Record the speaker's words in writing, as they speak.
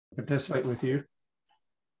participate with you.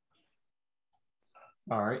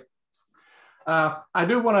 All right. I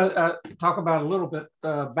do want to talk about a little bit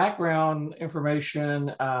background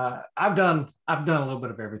information. I've done a little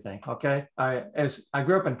bit of everything. Okay, I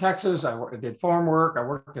grew up in Texas. I did farm work. I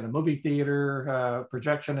worked in a movie theater,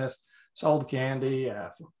 projectionist, sold candy,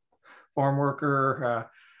 farm worker.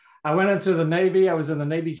 I went into the Navy. I was in the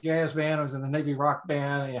Navy jazz band. I was in the Navy rock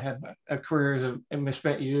band. I had a career as a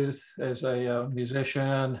misspent youth as a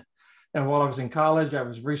musician. And while I was in college, I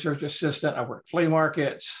was research assistant. I worked flea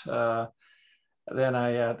markets. Then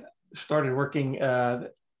I started working,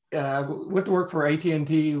 went to work for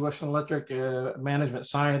AT&T, Western Electric, management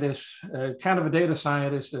scientist, kind of a data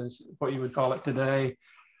scientist is what you would call it today.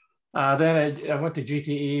 Then I went to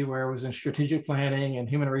GTE, where I was in strategic planning and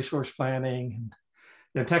human resource planning.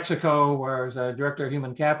 In Texaco, where I was a director of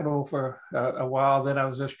human capital for a while. Then I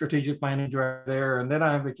was a strategic planning director there. And then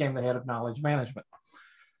I became the head of knowledge management.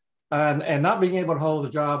 And not being able to hold a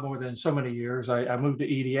job more than so many years, I moved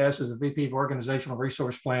to EDS as a VP of organizational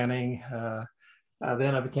resource planning.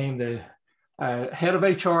 Then I became the head of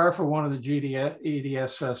HR for one of the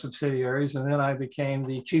EDS subsidiaries. And then I became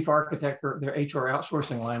the chief architect for their HR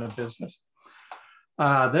outsourcing line of business.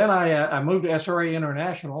 Then I moved to SRA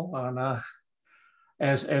International on,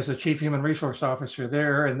 as a chief human resource officer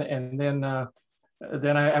there. And then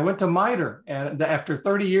I went to MITRE, and after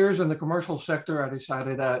 30 years in the commercial sector, I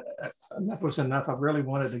decided enough was enough. I really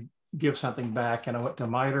wanted to give something back, and I went to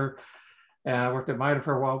MITRE, and I worked at MITRE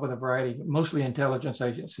for a while with a variety, mostly intelligence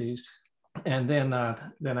agencies. And then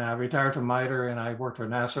I retired from MITRE, and I worked for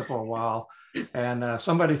NASA for a while. And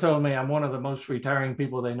somebody told me I'm one of the most retiring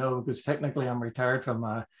people they know, because technically I'm retired from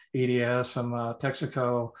EDS, from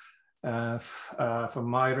Texaco, from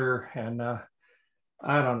MITRE, and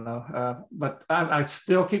I don't know, but I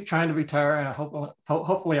still keep trying to retire, and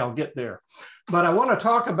hopefully I'll get there. But I want to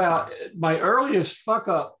talk about my earliest fuck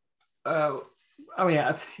up.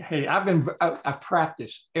 Hey, I've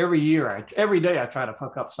practiced every year. Every day I try to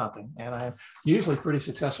fuck up something, and I'm usually pretty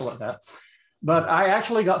successful at that. But I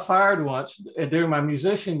actually got fired once during my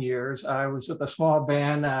musician years. I was with a small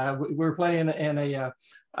band. We were playing in a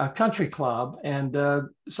country club, and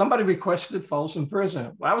somebody requested Folsom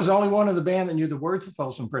Prison. I was the only one in the band that knew the words of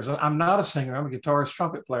Folsom Prison. I'm not a singer. I'm a guitarist,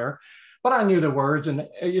 trumpet player, but I knew the words. And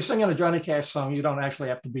you're singing a Johnny Cash song, you don't actually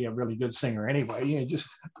have to be a really good singer anyway. You just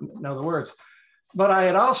know the words. But I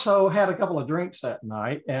had also had a couple of drinks that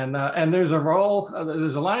night, and there's a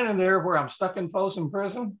line in there where I'm stuck in Folsom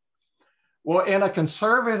Prison. Well, in a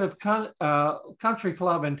conservative country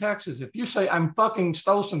club in Texas, if you say I'm fucking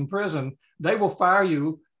Folsom Prison, they will fire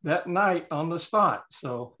you that night on the spot.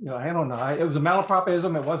 So, I don't know. It was a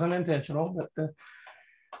malapropism. It wasn't intentional, but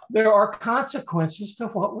there are consequences to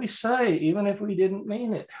what we say, even if we didn't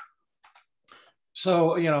mean it.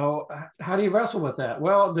 So, how do you wrestle with that?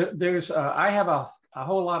 Well, I have a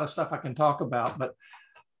whole lot of stuff I can talk about, but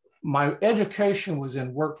my education was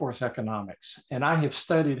in workforce economics, and I have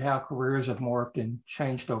studied how careers have morphed and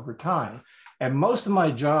changed over time. And most of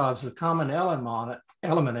my jobs, the common element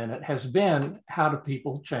in it has been, how do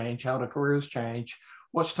people change? How do careers change?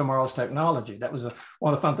 What's tomorrow's technology? That was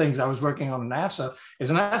one of the fun things I was working on in NASA,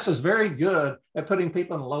 is NASA is very good at putting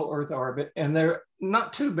people in low Earth orbit, and they're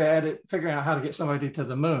not too bad at figuring out how to get somebody to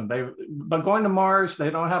the moon. But going to Mars,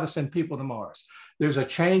 they don't know how to send people to Mars. There's a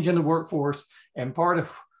change in the workforce, and part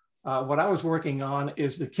of what I was working on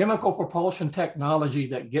is the chemical propulsion technology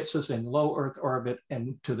that gets us in low Earth orbit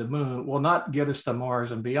and to the moon will not get us to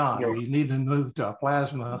Mars and beyond. We need to move to a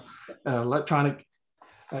plasma electronic,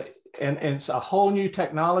 and it's a whole new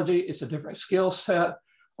technology. It's a different skill set.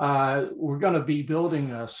 We're going to be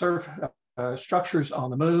building structures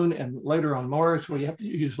on the moon and later on Mars, where you have to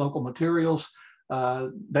use local materials.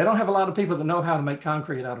 They don't have a lot of people that know how to make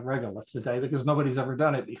concrete out of regolith today, because nobody's ever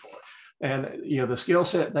done it before. And the skill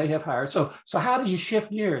set they have hired. So how do you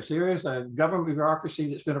shift gears? There is a government bureaucracy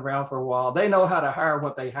that's been around for a while. They know how to hire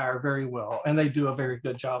what they hire very well, and they do a very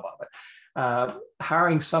good job of it.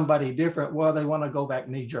 Hiring somebody different, well, they want to go back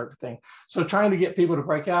knee-jerk thing. So trying to get people to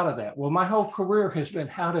break out of that. Well, my whole career has been,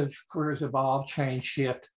 how do careers evolve, change,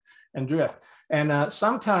 shift, and drift? And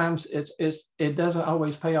sometimes it doesn't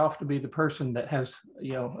always pay off to be the person that has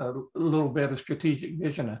a little bit of strategic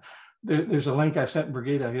vision. There's a link I sent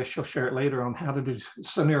Brigitte. I guess she'll share it later on how to do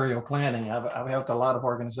scenario planning. I've helped a lot of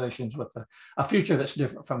organizations with a future that's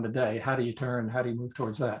different from today. How do you turn? How do you move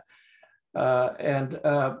towards that?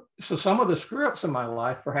 So some of the screw ups in my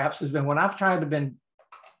life perhaps has been when I've tried to been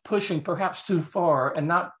pushing perhaps too far and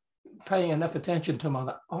not paying enough attention to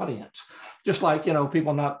my audience. Just like,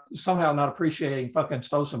 people somehow not appreciating fucking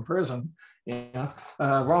Folsom Prison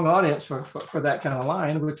Wrong audience for that kind of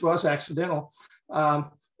line, which was accidental.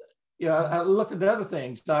 I looked at other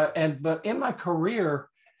things, but in my career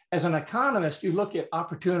as an economist, you look at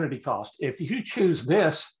opportunity cost. If you choose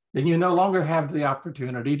this, then you no longer have the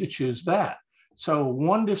opportunity to choose that. So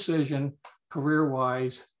one decision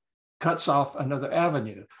career-wise cuts off another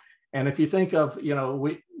avenue. And if you think of,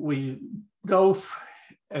 we go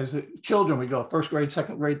as children, we go first grade,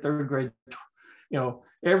 second grade, third grade,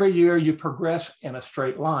 every year you progress in a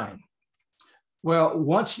straight line. Well,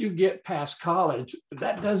 once you get past college,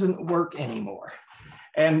 that doesn't work anymore.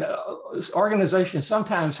 And organizations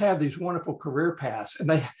sometimes have these wonderful career paths, and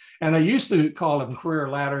they used to call them career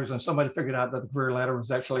ladders, and somebody figured out that the career ladder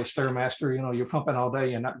was actually a Stairmaster. You're pumping all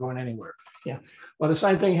day and not going anywhere. Yeah. Well, the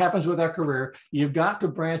same thing happens with our career. You've got to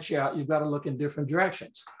branch out. You've got to look in different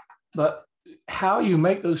directions. But how you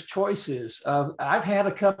make those choices, I've had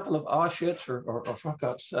a couple of aw shits or fuck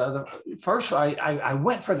ups. First, I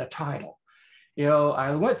went for the title.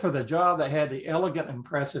 I went for the job that had the elegant,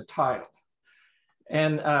 impressive title.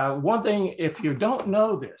 And one thing, if you don't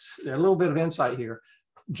know this, a little bit of insight here,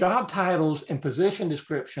 job titles and position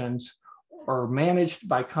descriptions are managed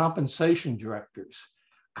by compensation directors.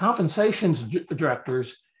 Compensation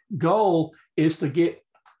directors' goal is to get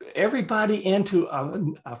everybody into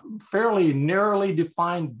a fairly narrowly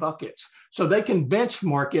defined buckets so they can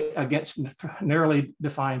benchmark it against narrowly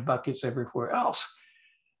defined buckets everywhere else.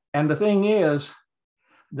 And the thing is,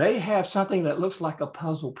 they have something that looks like a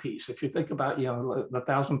puzzle piece. If you think about, the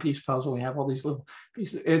 1,000-piece puzzle, we have all these little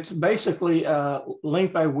pieces. It's basically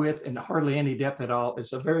length by width and hardly any depth at all.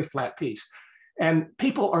 It's a very flat piece. And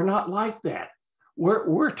people are not like that.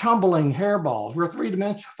 We're tumbling hairballs. We're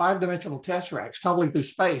 5-dimensional tesseracts tumbling through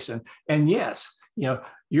space. And yes,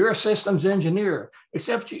 you're a systems engineer,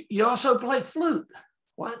 except you also play flute.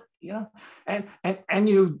 What? And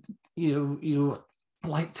you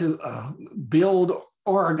like to build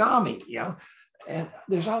origami, and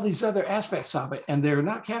there's all these other aspects of it, and they're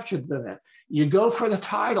not captured in that. You go for the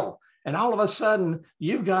title, and all of a sudden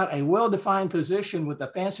you've got a well-defined position with a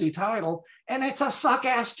fancy title, and it's a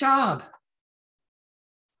suck-ass job,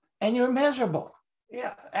 and you're miserable.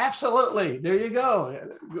 Yeah, absolutely. There you go.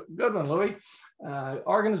 Good one, Louie.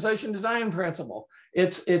 Organization design principle.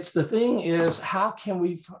 It's the thing is, how can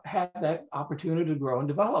we have that opportunity to grow and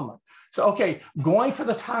development? So, okay, going for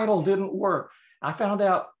the title didn't work. I found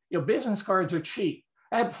out, business cards are cheap.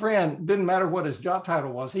 I had a friend, didn't matter what his job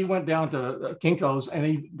title was. He went down to Kinko's and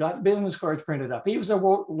he got business cards printed up. He was a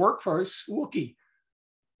workforce Wookiee.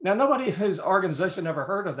 Now, nobody in his organization ever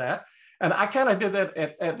heard of that. And I kind of did that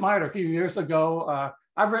at MITRE a few years ago.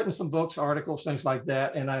 I've written some books, articles, things like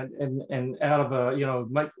that. And out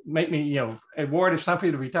of make me, award, it's time for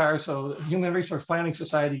you to retire. So the Human Resource Planning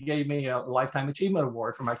Society gave me a Lifetime Achievement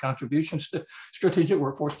Award for my contributions to strategic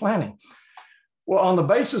workforce planning. Well, on the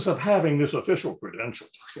basis of having this official credential,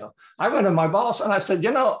 I went to my boss and I said,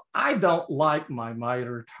 I don't like my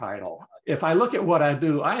MITRE title. If I look at what I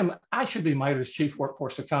do, I should be MITRE's chief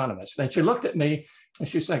workforce economist. And she looked at me and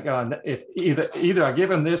she's like, if either I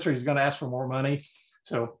give him this or he's going to ask for more money.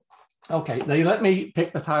 So, okay, they let me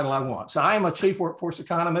pick the title I want. So I am a chief workforce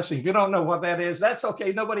economist. And if you don't know what that is, that's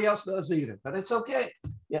okay. Nobody else does either, but it's okay.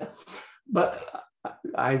 Yeah. But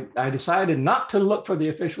I decided not to look for the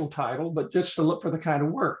official title, but just to look for the kind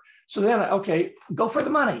of work. So then, okay, go for the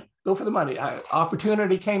money. Go for the money.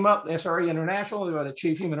 Opportunity came up, SRE International, they were the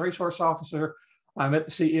chief human resource officer. I met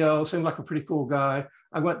the CEO, seemed like a pretty cool guy.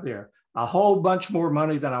 I went there. A whole bunch more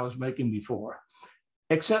money than I was making before,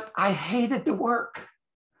 except I hated the work.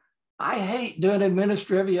 I hate doing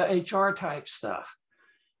administrivia HR type stuff.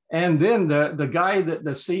 And then the guy, the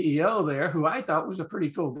CEO there, who I thought was a pretty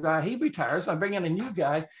cool guy, he retires. I bring in a new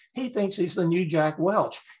guy. He thinks he's the new Jack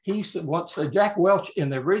Welch. Jack Welch in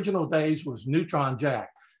the original days was Neutron Jack.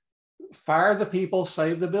 Fire the people,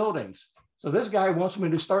 save the buildings. So this guy wants me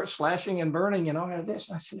to start slashing and burning and all of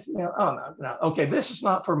this. I said, oh, no, okay, this is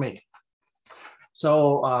not for me.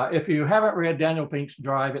 So if you haven't read Daniel Pink's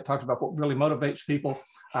Drive, it talks about what really motivates people.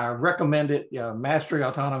 I recommend it, Mastery,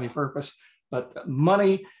 Autonomy, Purpose. But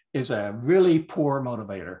money is a really poor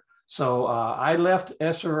motivator. So I left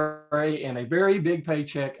SRA in a very big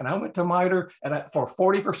paycheck, and I went to MITRE for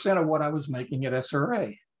 40% of what I was making at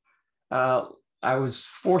SRA. I was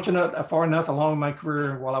fortunate far enough along my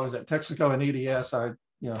career while I was at Texaco and EDS, I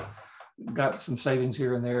got some savings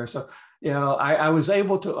here and there. So I was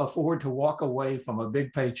able to afford to walk away from a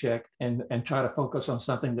big paycheck and try to focus on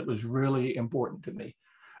something that was really important to me.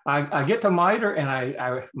 I get to MITRE,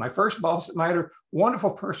 and my first boss at MITRE, wonderful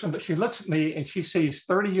person, but she looks at me and she sees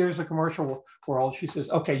 30 years of commercial world. She says,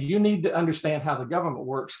 okay, you need to understand how the government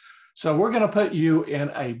works. So we're going to put you in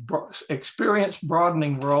a experience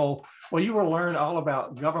broadening role where you will learn all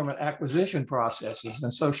about government acquisition processes.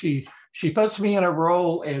 And so she puts me in a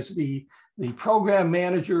role as the program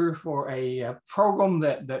manager for a program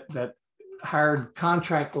that hired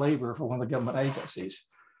contract labor for one of the government agencies.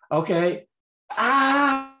 Okay.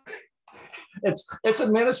 It's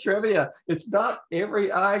administrivia. It's dot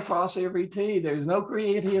every I, cross every T. There's no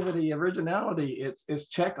creativity, originality. It's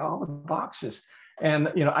check all the boxes.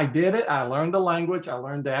 And, you know, I did it. I learned the language. I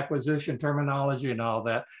learned the acquisition terminology and all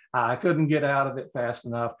that. I couldn't get out of it fast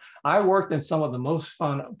enough. I worked in some of the most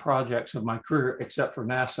fun projects of my career, except for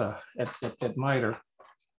NASA at MITRE.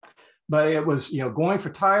 But it was, you know, going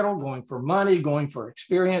for title, going for money, going for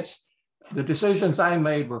experience. The decisions I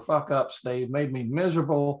made were fuck ups. They made me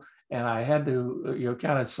miserable. And I had to, you know,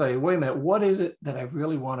 kind of say, wait a minute, what is it that I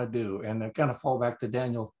really want to do? And then kind of fall back to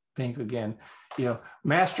Daniel Pink again. You know,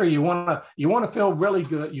 mastery, you want to feel really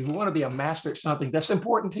good. You want to be a master at something that's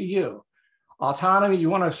important to you. Autonomy, you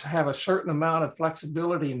want to have a certain amount of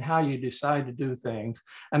flexibility in how you decide to do things.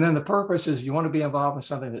 And then the purpose is you want to be involved in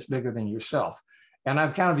something that's bigger than yourself. And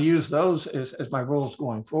I've kind of used those as my roles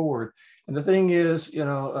going forward. And the thing is, you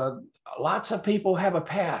know, lots of people have a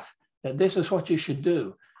path that this is what you should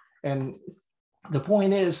do. And the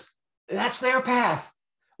point is, that's their path.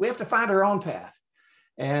 We have to find our own path.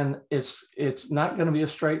 And it's not going to be a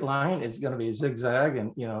straight line. It's going to be a zigzag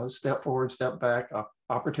and, you know, step forward, step back,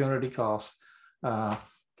 opportunity costs.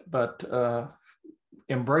 But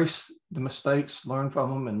embrace the mistakes, learn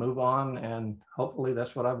from them and move on. And hopefully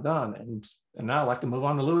that's what I've done. And now I'd like to move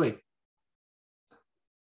on to Louie.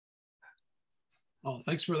 Oh,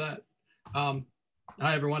 thanks for that.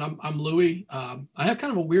 Hi, everyone. I'm Louie. I have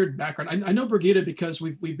kind of a weird background. I know Brigitte because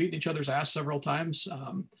we've beaten each other's ass several times.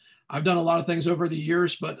 I've done a lot of things over the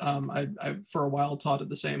years, but I for a while taught at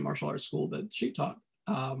the same martial arts school that she taught.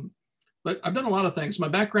 But I've done a lot of things. My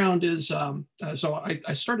background is, so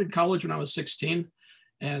I started college when I was 16.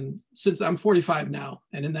 And since I'm 45 now,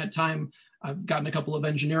 and in that time, I've gotten a couple of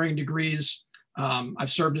engineering degrees. I've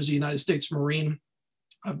served as a United States Marine.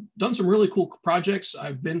 I've done some really cool projects.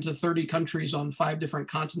 I've been to 30 countries on 5 different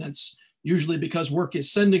continents, usually because work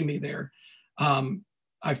is sending me there.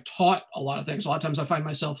 I've taught a lot of things. A lot of times I find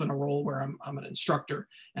myself in a role where I'm an instructor,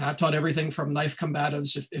 and I've taught everything from knife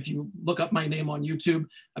combatives. If you look up my name on YouTube,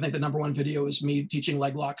 I think the #1 video is me teaching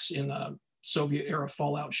leg locks in a Soviet era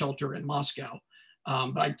fallout shelter in Moscow.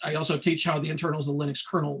 But I also teach how the internals of the Linux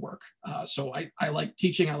kernel work. So I like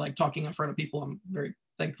teaching. I like talking in front of people. I'm very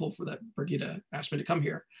thankful for that Brigitte asked me to come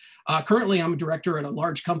here. Currently, I'm a director at a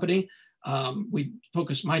large company. We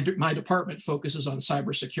focus, my department focuses on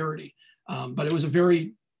cybersecurity. But it was a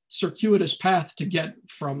very circuitous path to get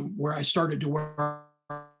from where I started to where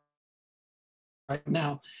right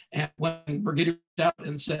now. And when Brigitte reached out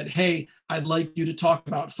and said, hey, I'd like you to talk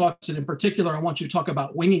about fucks, and in particular, I want you to talk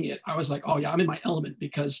about winging it, I was like, oh yeah, I'm in my element,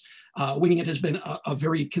 because winging it has been a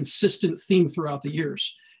very consistent theme throughout the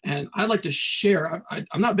years. And I'd like to share,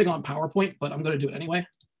 I'm not big on PowerPoint, but I'm going to do it anyway.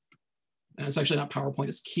 And it's actually not PowerPoint,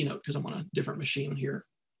 it's Keynote, because I'm on a different machine here.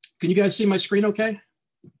 Can you guys see my screen okay?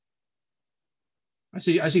 I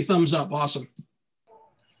see thumbs up. Awesome.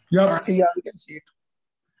 Yep. All right. Yeah, we can see it.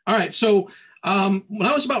 All right. So when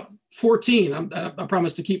I was about 14, I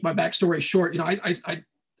promised to keep my backstory short. You know,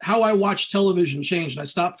 how I watch television changed. I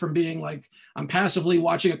stopped from being like, I'm passively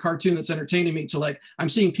watching a cartoon that's entertaining me, to like, I'm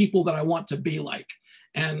seeing people that I want to be like.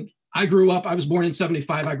 And I grew up, I was born in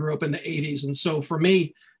 75. I grew up in the 80s. And so for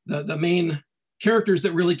me, the main characters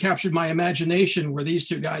that really captured my imagination were these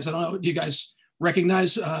 2 guys. I don't know, do you guys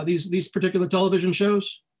recognize these particular television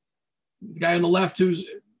shows? The guy on the left,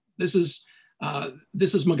 this is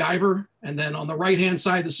MacGyver, and then on the right hand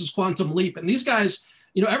side, this is Quantum Leap. And these guys,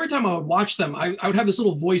 you know, every time I would watch them, I would have this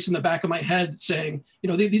little voice in the back of my head saying, you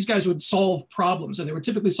know, these guys would solve problems, and they would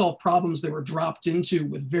typically solve problems they were dropped into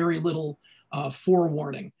with very little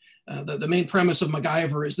forewarning. The main premise of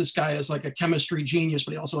MacGyver is this guy is like a chemistry genius,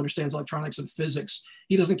 but he also understands electronics and physics.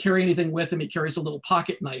 He doesn't carry anything with him. He carries a little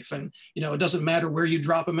pocket knife, and you know, it doesn't matter where you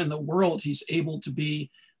drop him in the world, he's able to be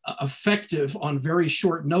effective on very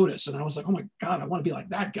short notice. And I was like, oh my God, I want to be like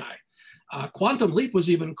that guy. Quantum Leap was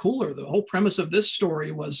even cooler. The whole premise of this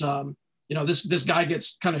story was, you know, this guy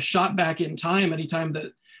gets kind of shot back in time anytime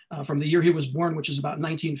that from the year he was born, which is about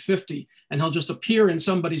 1950, and he'll just appear in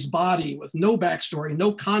somebody's body with no backstory,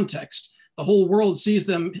 no context. The whole world sees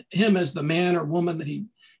him as the man or woman that he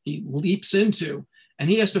leaps into, and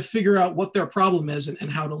he has to figure out what their problem is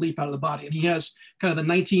and how to leap out of the body. And he has kind of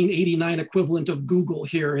the 1989 equivalent of Google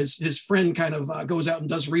here. His friend kind of goes out and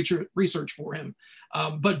does research for him.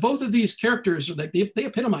 But both of these characters, they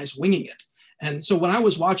epitomize winging it. And so when I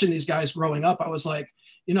was watching these guys growing up, I was like,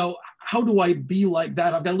 you know, how do I be like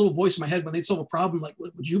that? I've got a little voice in my head when they solve a problem, like,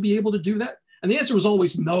 would you be able to do that? And the answer was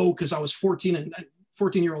always no, because I was 14 and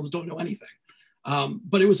 14-year-olds don't know anything.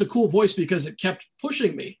 But it was a cool voice because it kept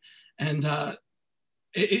pushing me, and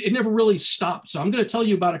it never really stopped. So I'm going to tell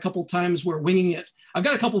you about a couple times where winging it. I've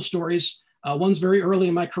got a couple stories. One's very early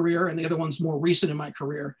in my career, and the other one's more recent in my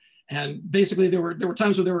career. And basically, there were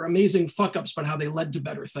times where there were amazing fuck ups, but how they led to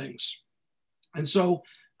better things. And so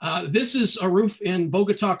this is a roof in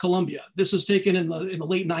Bogota, Colombia. This was taken in the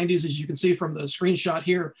late 90s, as you can see from the screenshot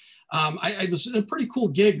here. I was in a pretty cool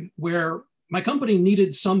gig where my company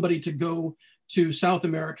needed somebody to go to South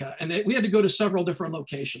America, and we had to go to several different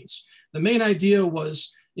locations. The main idea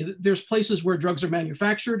was, you know, there's places where drugs are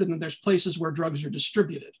manufactured, and then there's places where drugs are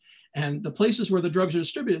distributed. And the places where the drugs are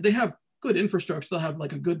distributed, they have good infrastructure. They'll have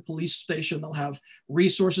like a good police station. They'll have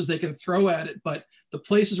resources they can throw at it. But the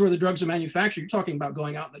places where the drugs are manufactured, you're talking about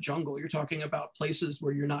going out in the jungle. You're talking about places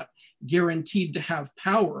where you're not guaranteed to have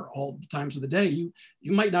power all the times of the day.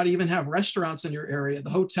 You might not even have restaurants in your area. The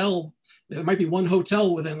hotel, there might be one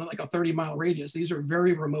hotel within like a 30-mile radius. These are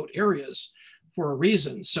very remote areas for a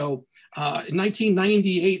reason. So in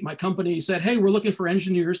 1998, my company said, hey, we're looking for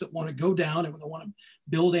engineers that want to go down and they want to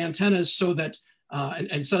build antennas so that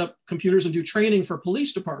and set up computers and do training for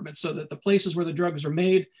police departments, so that the places where the drugs are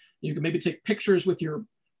made, you can maybe take pictures with your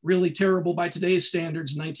really terrible by today's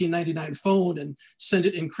standards 1999 phone and send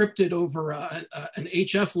it encrypted over an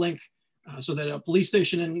HF link so that a police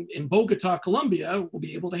station in Bogota, Colombia will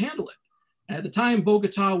be able to handle it. And at the time,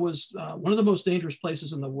 Bogota was one of the most dangerous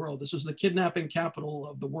places in the world. This was the kidnapping capital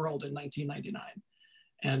of the world in 1999.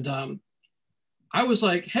 And I was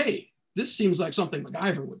like, hey, this seems like something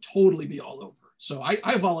MacGyver would totally be all over. So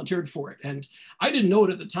I volunteered for it, and I didn't know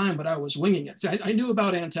it at the time, but I was winging it. So I knew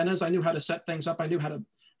about antennas. I knew how to set things up. I knew how to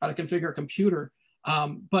configure a computer.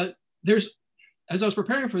 But as I was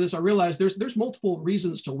preparing for this, I realized there's multiple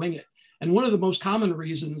reasons to wing it. And one of the most common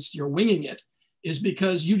reasons you're winging it is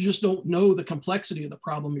because you just don't know the complexity of the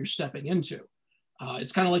problem you're stepping into.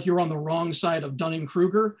 It's kind of like you're on the wrong side of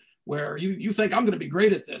Dunning-Kruger, where you think I'm going to be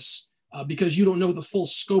great at this because you don't know the full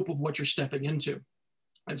scope of what you're stepping into.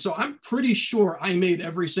 And so I'm pretty sure I made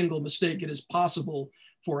every single mistake it is possible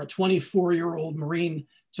for a 24-year-old Marine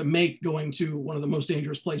to make going to one of the most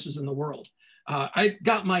dangerous places in the world. I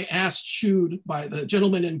got my ass chewed by the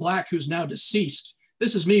gentleman in black who's now deceased.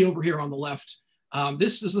 This is me over here on the left.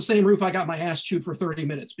 This is the same roof I got my ass chewed for 30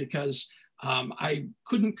 minutes because I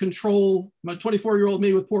couldn't control my 24-year-old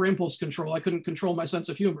me with poor impulse control. I couldn't control my sense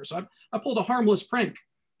of humor. So I pulled a harmless prank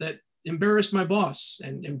that embarrassed my boss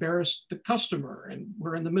and embarrassed the customer. And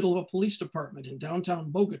we're in the middle of a police department in downtown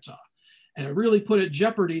Bogota. And it really put at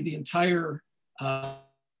jeopardy the entire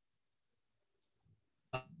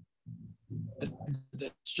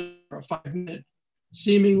that's just a 5-minute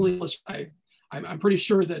seemingly, I'm pretty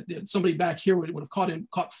sure that somebody back here would have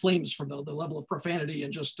caught flames from the level of profanity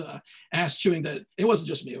and just ass chewing. That it wasn't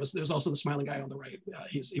just me. There was also the smiling guy on the right.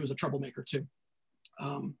 He was a troublemaker too.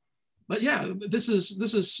 But yeah, this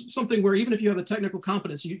is something where even if you have the technical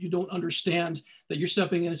competence, you don't understand that you're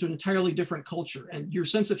stepping into an entirely different culture, and your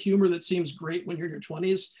sense of humor that seems great when you're in your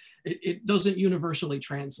 20s, it doesn't universally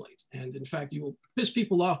translate. And in fact, you will piss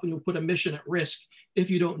people off and you'll put a mission at risk if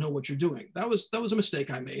you don't know what you're doing. That was a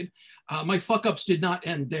mistake I made. My fuck ups did not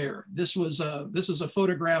end there. This is a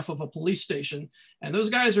photograph of a police station, and those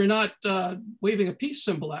guys are not waving a peace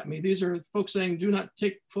symbol at me. These are folks saying, do not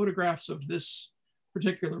take photographs of this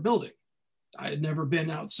particular building. I had never been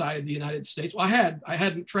outside the United States. Well, I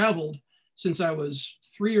hadn't traveled since I was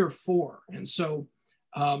 3 or 4. And so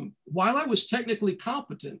while I was technically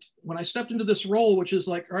competent, when I stepped into this role, which is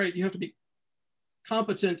like, all right, you have to be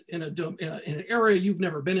competent in an area you've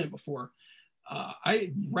never been in before,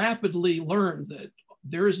 I rapidly learned that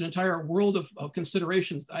there is an entire world of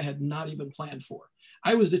considerations that I had not even planned for.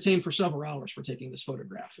 I was detained for several hours for taking this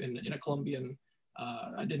photograph in a Colombian.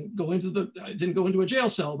 I didn't go into a jail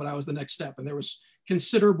cell, but I was the next step, and there was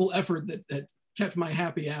considerable effort that kept my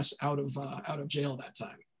happy ass out of jail that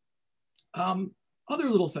time. Other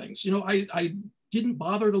little things, I didn't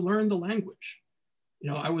bother to learn the language.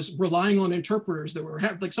 I was relying on interpreters that were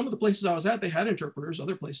like some of the places I was at, they had interpreters,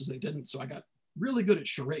 other places they didn't. So I got really good at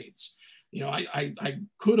charades. I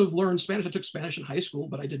could have learned Spanish. I took Spanish in high school,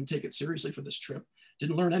 but I didn't take it seriously for this trip.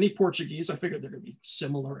 Didn't learn any Portuguese. I figured they're going to be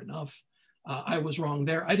similar enough. I was wrong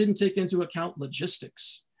there. I didn't take into account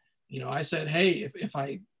logistics. I said, hey, if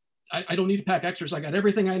I don't need to pack extras. I got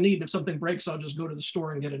everything I need. And if something breaks, I'll just go to the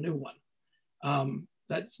store and get a new one.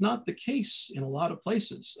 That's not the case in a lot of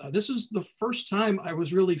places. This is the first time I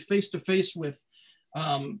was really face to face with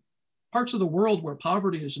parts of the world where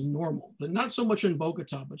poverty is normal, but not so much in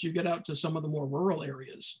Bogota, but you get out to some of the more rural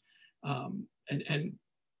areas, and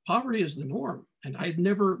poverty is the norm. And I'd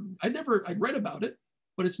read about it,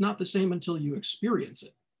 but it's not the same until you experience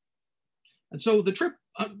it. And so the trip,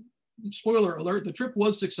 spoiler alert, the trip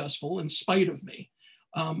was successful in spite of me.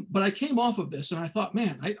 But I came off of this and I thought,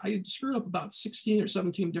 man, I screwed up about 16 or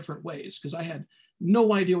 17 different ways because I had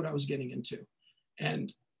no idea what I was getting into.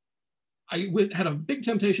 And I had a big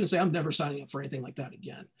temptation to say, I'm never signing up for anything like that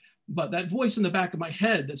again. But that voice in the back of my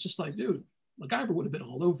head that's just like, dude, MacGyver would have been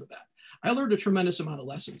all over that. I learned a tremendous amount of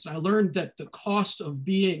lessons. I learned that the cost of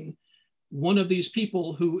being one of these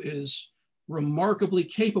people who is remarkably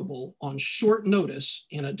capable on short notice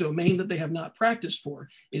in a domain that they have not practiced for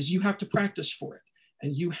is you have to practice for it.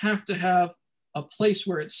 And you have to have a place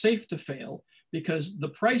where it's safe to fail, because the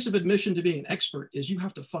price of admission to being an expert is you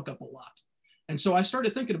have to fuck up a lot. And so I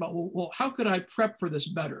started thinking about, well, how could I prep for this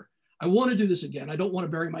better? I want to do this again. I don't want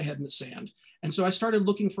to bury my head in the sand. And so I started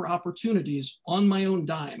looking for opportunities on my own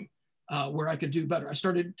dime where I could do better. I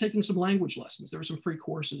started taking some language lessons. There were some free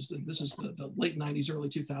courses. This is the late 90s, early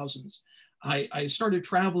 2000s. I started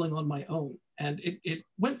traveling on my own. And it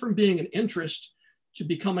went from being an interest to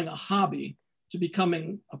becoming a hobby to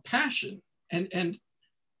becoming a passion. And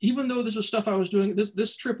even though this was stuff I was doing,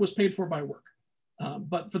 this trip was paid for by work.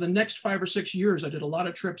 But for the next 5 or 6 years, I did a lot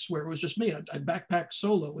of trips where it was just me. I'd backpack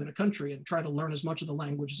solo in a country and try to learn as much of the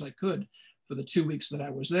language as I could for the 2 weeks that I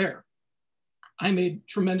was there. I made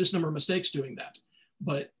tremendous number of mistakes doing that,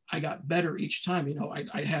 but I got better each time. You know,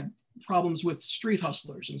 I had problems with street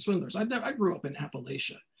hustlers and swindlers. I grew up in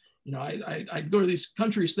Appalachia. You know, I'd go to these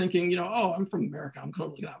countries thinking, you know, oh, I'm from America, I'm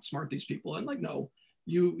totally gonna outsmart these people. And like, no,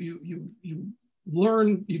 you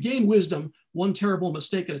learn, you gain wisdom one terrible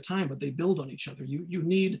mistake at a time, but they build on each other. You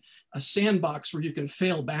need a sandbox where you can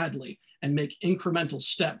fail badly and make incremental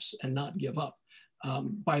steps and not give up.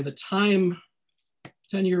 By the time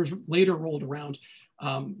 10 years later rolled around,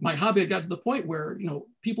 my hobby had got to the point where, you know,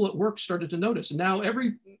 people at work started to notice. And now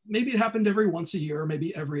maybe it happened every once a year,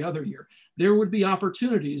 maybe every other year, there would be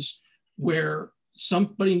opportunities where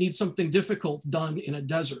somebody needs something difficult done in a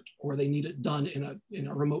desert, or they need it done in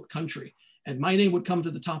a remote country. And my name would come to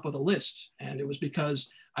the top of the list. And it was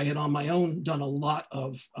because I had on my own done a lot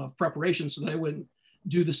of preparation so that I wouldn't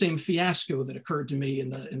do the same fiasco that occurred to me in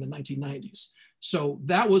the 1990s. So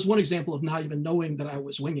that was one example of not even knowing that I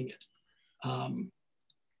was winging it.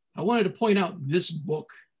 I wanted to point out this book.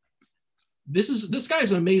 This guy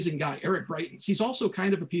is an amazing guy, Eric Greitens. He's also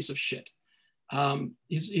kind of a piece of shit.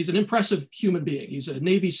 He's an impressive human being. He's a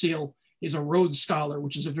Navy SEAL. He's a Rhodes Scholar,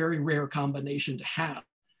 which is a very rare combination to have.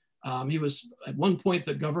 He was at one point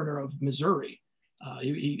the governor of Missouri.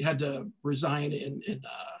 He had to resign in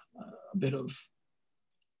a bit of,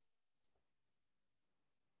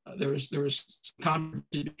 there was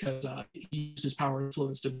controversy because he used his power and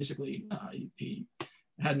influence to basically, he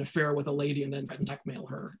had an affair with a lady and then tried to blackmail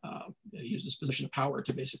her. He used his position of power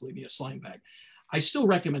to basically be a slime bag. I still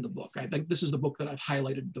recommend the book. I think this is the book that I've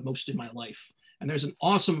highlighted the most in my life. And there's an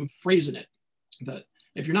awesome phrase in it that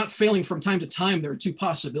if you're not failing from time to time, there are two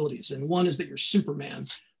possibilities. And one is that you're Superman,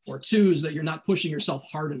 or two is that you're not pushing yourself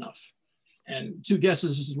hard enough. And two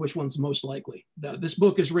guesses as to which one's most likely. This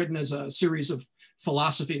book is written as a series of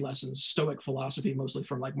philosophy lessons, Stoic philosophy, mostly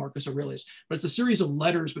from like Marcus Aurelius, but it's a series of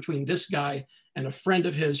letters between this guy and a friend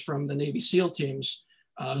of his from the Navy SEAL teams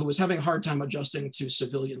who was having a hard time adjusting to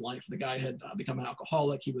civilian life. The guy had become an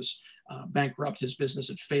alcoholic. He was bankrupt. His business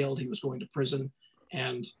had failed. He was going to prison.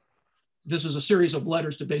 And this was a series of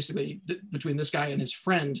letters to basically, between this guy and his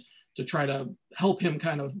friend, to try to help him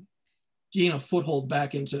kind of gain a foothold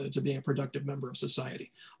back into being a productive member of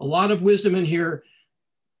society. A lot of wisdom in here.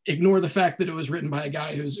 Ignore the fact that it was written by a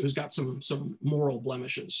guy who's got some moral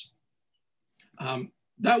blemishes.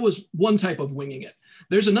 That was one type of winging it.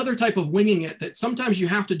 There's another type of winging it that sometimes you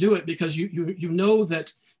have to do it because you know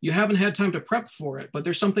that you haven't had time to prep for it, but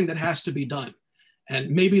there's something that has to be done.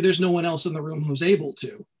 And maybe there's no one else in the room who's able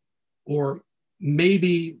to, or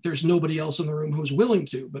maybe there's nobody else in the room who's willing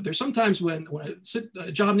to. But there's sometimes when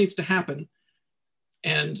a job needs to happen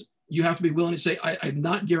and you have to be willing to say, I'm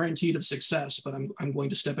not guaranteed of success, but I'm going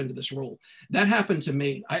to step into this role. That happened to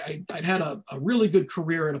me. I'd had a really good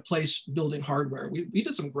career at a place building hardware. We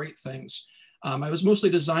did some great things. I was mostly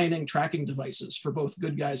designing tracking devices for both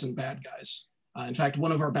good guys and bad guys. In fact,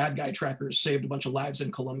 one of our bad guy trackers saved a bunch of lives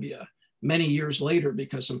in Colombia many years later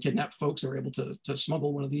because some kidnapped folks were able to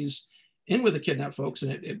smuggle one of these in with the kidnapped folks,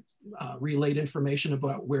 and it relayed information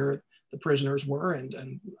about where the prisoners were,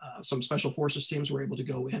 and some special forces teams were able to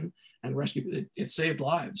go in and rescue. It saved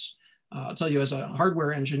lives. I'll tell you, as a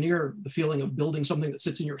hardware engineer, the feeling of building something that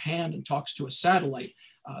sits in your hand and talks to a satellite,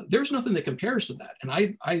 there's nothing that compares to that. And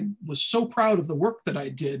I was so proud of the work that I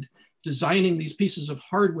did designing these pieces of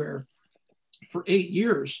hardware for 8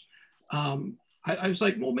 years. I was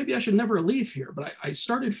like, well, maybe I should never leave here. But I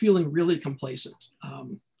started feeling really complacent.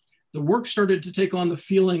 The work started to take on the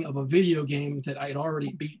feeling of a video game that I had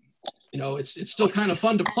already beaten. You know, it's still kind of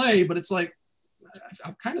fun to play, but it's like,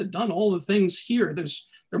 I've kind of done all the things here.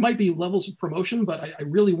 There might be levels of promotion, but I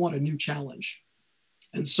really want a new challenge.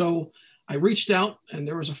 And so I reached out, and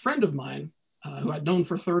there was a friend of mine who I'd known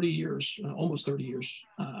for 30 years, almost 30 years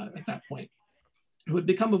at that point, who had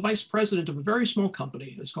become a vice president of a very small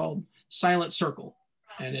company. It's called Silent Circle,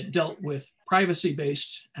 and it dealt with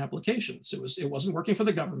privacy-based applications. It wasn't working for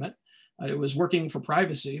the government. It was working for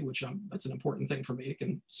privacy, which that's an important thing for me. It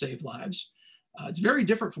can save lives. It's very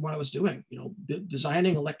different from what I was doing, you know,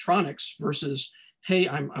 designing electronics versus, hey,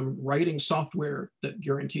 I'm writing software that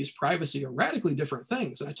guarantees privacy, are radically different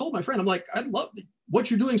things. And I told my friend, I'm like, I love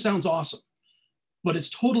what you're doing, sounds awesome, but it's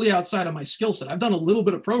totally outside of my skill set. I've done a little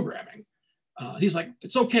bit of programming. He's like,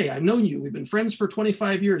 it's okay. I've known you. We've been friends for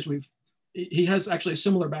 25 years. He has actually a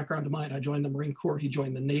similar background to mine. I joined the Marine Corps. He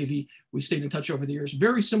joined the Navy. We stayed in touch over the years.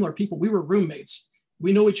 Very similar people. We were roommates.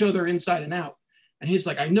 We know each other inside and out. And he's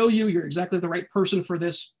like, I know you. You're exactly the right person for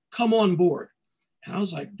this. Come on board. And I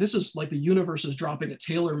was like, this is like the universe is dropping a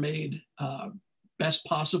tailor-made, best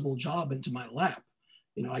possible job into my lap.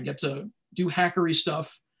 You know, I get to do hackery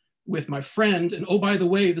stuff with my friend. And oh, by the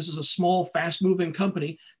way, this is a small, fast-moving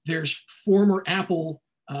company. There's former Apple,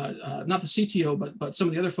 not the CTO, but some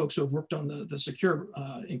of the other folks who have worked on the secure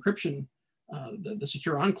encryption, the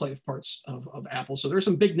secure enclave parts of Apple. So there's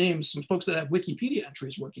some big names, some folks that have Wikipedia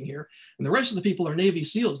entries working here. And the rest of the people are Navy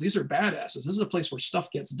SEALs. These are badasses. This is a place where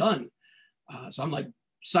stuff gets done. So I'm like,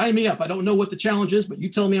 sign me up. I don't know what the challenge is, but you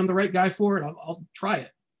tell me I'm the right guy for it. I'll try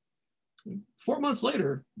it. 4 months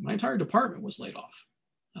later, my entire department was laid off.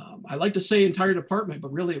 I like to say entire department,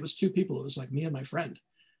 but really it was 2 people. It was like me and my friend.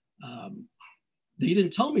 They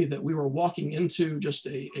didn't tell me that we were walking into just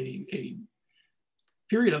a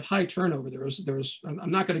period of high turnover. There was.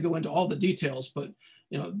 I'm not going to go into all the details, but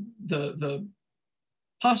you know, the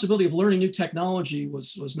possibility of learning new technology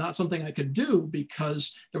was not something I could do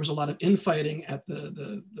because there was a lot of infighting at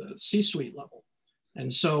the C-suite level.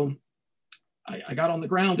 And so I got on the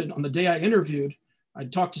ground, and on the day I interviewed, I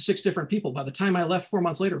talked to 6 different people. By the time I left 4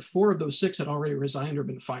 months later, 4 of those 6 had already resigned or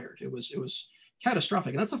been fired. It was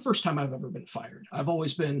catastrophic. And that's the first time I've ever been fired. I've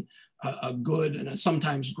always been a good and a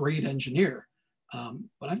sometimes great engineer,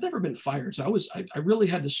 but I've never been fired. So I really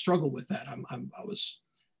had to struggle with that. I was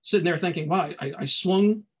sitting there thinking, wow, I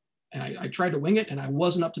swung and I tried to wing it, and I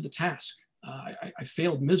wasn't up to the task. I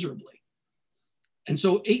failed miserably. And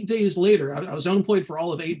so 8 days later, I was unemployed for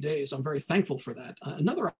all of 8 days. I'm very thankful for that.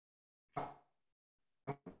 Another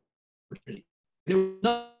opportunity.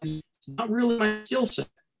 It's not really my skill set.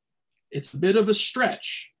 It's a bit of a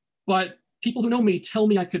stretch, but people who know me tell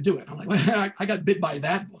me I could do it. I'm like, well, I got bit by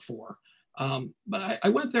that before. But I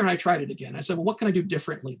went there and I tried it again. I said, well, what can I do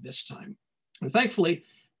differently this time? And thankfully,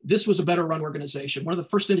 this was a better run organization. One of the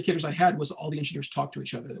first indicators I had was all the engineers talked to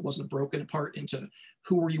each other. It wasn't broken apart into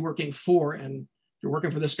who were you working for, and if you're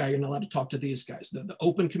working for this guy, you're not allowed to talk to these guys. The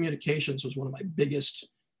open communications was one of my biggest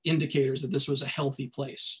indicators that this was a healthy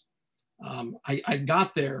place. I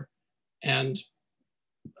got there, and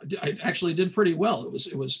I actually did pretty well.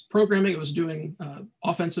 It was programming. It was doing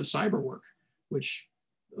offensive cyber work, which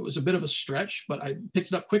it was a bit of a stretch, but I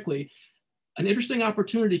picked it up quickly. An interesting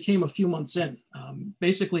opportunity came a few months in.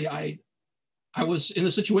 Basically, I was in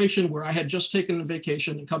a situation where I had just taken a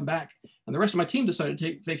vacation and come back, and the rest of my team decided to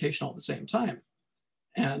take vacation all at the same time.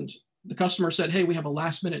 And the customer said, hey, we have a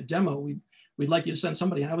last minute demo. We'd like you to send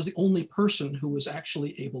somebody. And I was the only person who was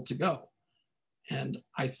actually able to go. And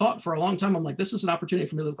I thought for a long time, I'm like, this is an opportunity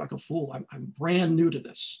for me to look like a fool. I'm brand new to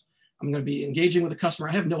this. I'm going to be engaging with a customer.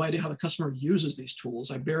 I have no idea how the customer uses these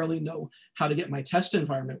tools. I barely know how to get my test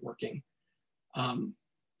environment working.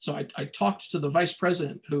 So I talked to the vice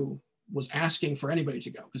president who was asking for anybody to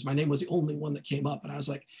go because my name was the only one that came up. And I was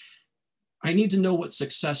like, I need to know what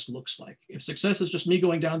success looks like. If success is just me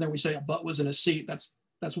going down there, we say a butt was in a seat, that's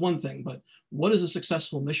one thing, but what does a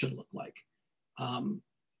successful mission look like?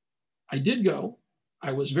 I did go.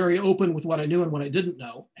 I was very open with what I knew and what I didn't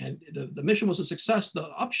know. And the mission was a success. The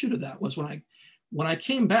offshoot of that was when I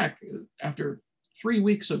came back after 3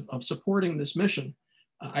 weeks of supporting this mission,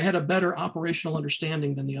 I had a better operational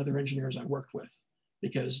understanding than the other engineers I worked with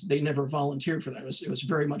because they never volunteered for that. It was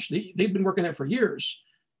very much, they'd been working there for years,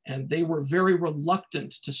 and they were very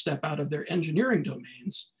reluctant to step out of their engineering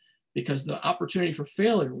domains because the opportunity for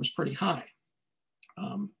failure was pretty high.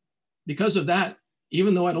 Because of that,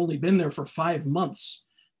 even though I'd only been there for 5 months,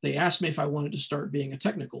 they asked me if I wanted to start being a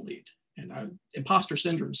technical lead. And imposter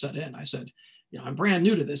syndrome set in. I said, I'm brand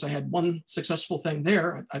new to this. I had one successful thing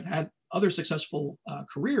there. I've had other successful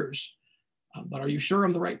careers, but are you sure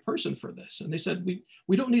I'm the right person for this? And they said,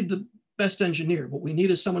 we don't need the best engineer. What we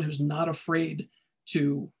need is someone who's not afraid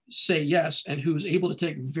to say yes and who's able to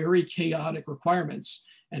take very chaotic requirements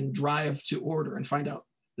and drive to order and find out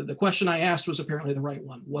that the question I asked was apparently the right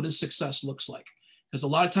one. What does success looks like? Because a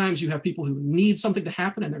lot of times you have people who need something to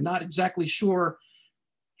happen and they're not exactly sure.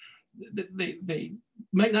 They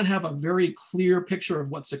might not have a very clear picture of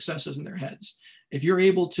what success is in their heads. If you're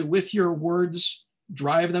able to, with your words,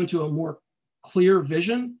 drive them to a more clear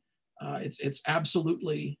vision, it's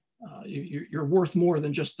absolutely, you're worth more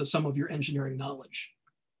than just the sum of your engineering knowledge.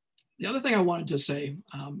 The other thing I wanted to say,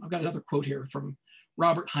 I've got another quote here from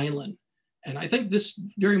Robert Heinlein, and I think this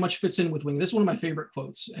very much fits in with Wing. This is one of my favorite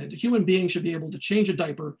quotes. And a human being should be able to change a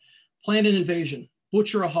diaper, plan an invasion,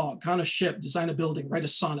 butcher a hog, con a ship, design a building, write a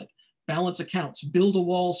sonnet, balance accounts, build a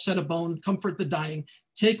wall, set a bone, comfort the dying,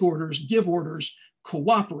 take orders, give orders,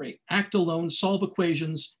 cooperate, act alone, solve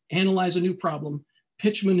equations, analyze a new problem,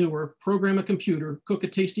 pitch manure, program a computer, cook a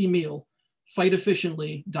tasty meal, fight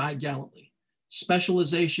efficiently, die gallantly.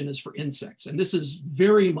 Specialization is for insects. And this is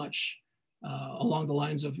very much along the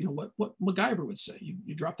lines of what MacGyver would say.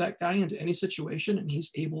 You drop that guy into any situation and he's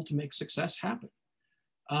able to make success happen.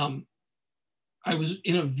 I was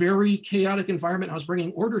in a very chaotic environment. I was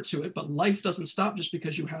bringing order to it, but life doesn't stop just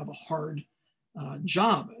because you have a hard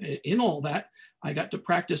job. In all that, I got to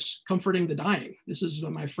practice comforting the dying. This is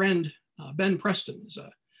my friend, Ben Preston, is a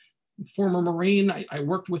former Marine. I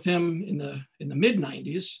worked with him in the mid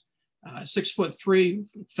 90s, 6'3",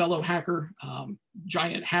 fellow hacker,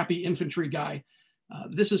 giant happy infantry guy.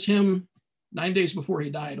 This is him 9 days before he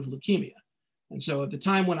died of leukemia. And so at the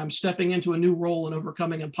time when I'm stepping into a new role and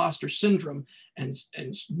overcoming imposter syndrome and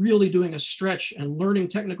really doing a stretch and learning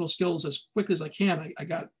technical skills as quick as I can, I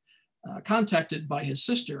got contacted by his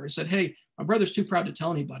sister. I said, hey, my brother's too proud to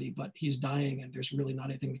tell anybody, but he's dying and there's really not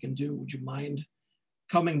anything we can do. Would you mind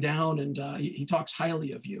coming down? And he talks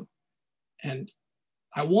highly of you. And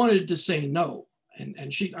I wanted to say no. And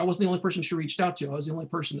I wasn't the only person she reached out to. I was the only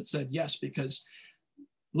person that said yes, because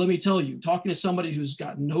let me tell you, talking to somebody who's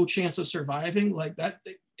got no chance of surviving like that,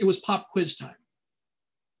 it was pop quiz time.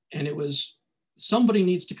 And it was, somebody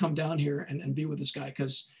needs to come down here and be with this guy,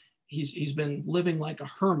 because he's been living like a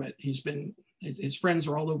hermit. His friends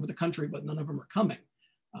are all over the country, but none of them are coming.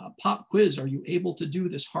 Pop quiz, are you able to do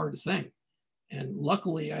this hard thing? And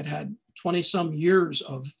luckily I'd had 20 some years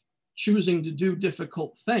of choosing to do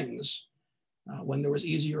difficult things when there was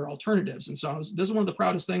easier alternatives. And so this is one of the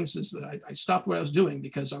proudest things, is that I stopped what I was doing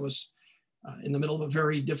because I was in the middle of a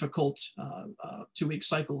very difficult 2-week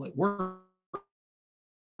cycle at work.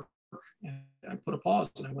 And I put a pause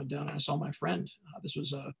and I went down and I saw my friend. This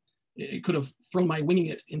was, it could have thrown my winging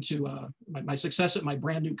it into my success at my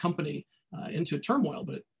brand new company into turmoil,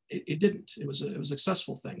 but it didn't. It was a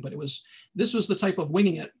successful thing, but this was the type of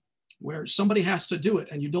winging it where somebody has to do it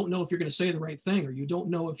and you don't know if you're going to say the right thing, or you don't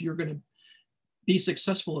know if you're going to be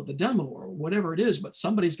successful at the demo or whatever it is, but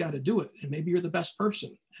somebody's got to do it. And maybe you're the best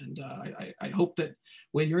person. And I hope that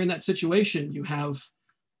when you're in that situation, you have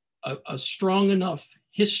a strong enough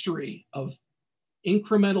history of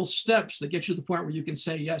incremental steps that get you to the point where you can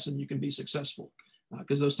say yes and you can be successful,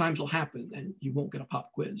 because those times will happen and you won't get a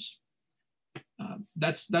pop quiz.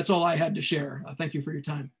 That's all I had to share. Thank you for your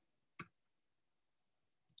time.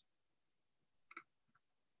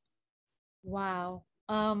 Wow.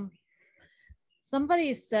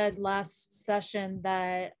 Somebody said last session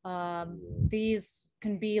that these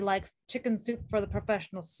can be like chicken soup for the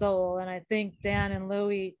professional soul. And I think Dan and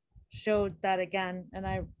Louie showed that again. And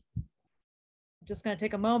I'm just going to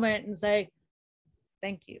take a moment and say,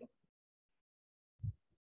 thank you.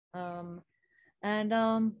 I'll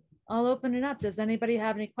open it up. Does anybody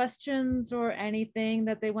have any questions or anything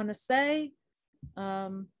that they want to say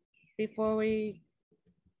before we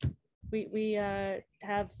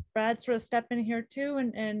have Brad sort of step in here too,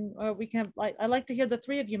 and or we can, I'd like to hear the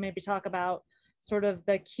three of you maybe talk about sort of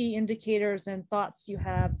the key indicators and thoughts you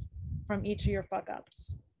have from each of your fuck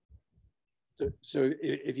ups. So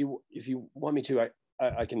if you want me to,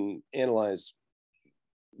 I can analyze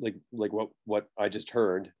like what I just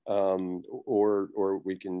heard, or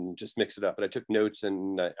we can just mix it up. But I took notes,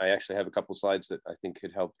 and I actually have a couple slides that I think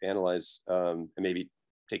could help analyze and maybe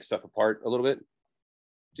take stuff apart a little bit,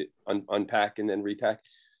 to unpack and then repack,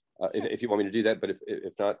 if you want me to do that. But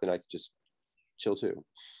if not, then I could just chill too.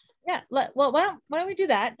 Yeah, well, why don't we do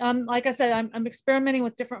that? Like I said, I'm experimenting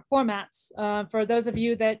with different formats. For those of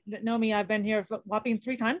you that know me, I've been here for whopping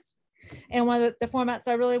 3 times. And one of the formats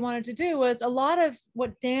I really wanted to do was a lot of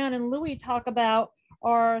what Dan and Louie talk about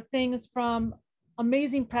are things from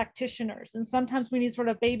amazing practitioners. And sometimes we need sort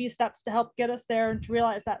of baby steps to help get us there and to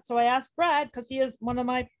realize that. So I asked Brad, because he is one of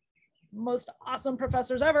my most awesome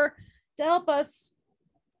professors ever, to help us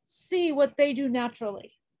see what they do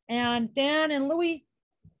naturally. And Dan and Louie,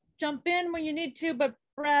 jump in when you need to, but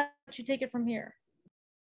Brad, you take it from here.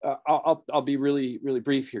 I'll be really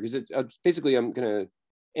brief here, because basically I'm going to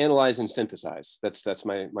analyze and synthesize. That's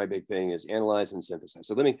my big thing, is analyze and synthesize.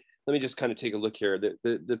 So let me just kind of take a look here.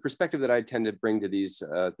 The perspective that I tend to bring to these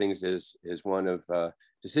things is one of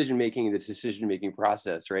decision making, the decision making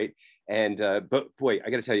process, right? And but boy, I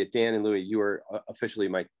got to tell you, Dan and Louie, you are officially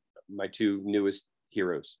my 2 newest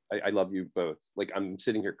heroes. I love you both. Like, I'm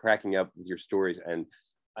sitting here cracking up with your stories, and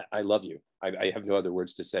I love you. I have no other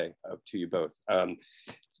words to say to you both.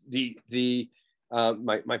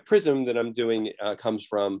 My prism that I'm doing comes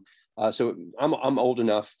from, so I'm old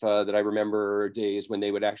enough that I remember days when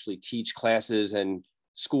they would actually teach classes, and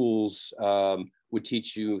schools would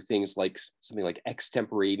teach you things like something like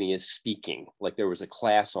extemporaneous speaking. Like, there was a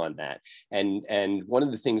class on that. And one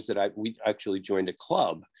of the things that we actually joined a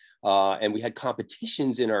club, and we had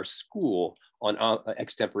competitions in our school on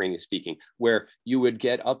extemporaneous speaking, where you would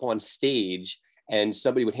get up on stage and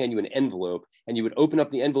somebody would hand you an envelope, and you would open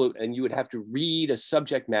up the envelope and you would have to read a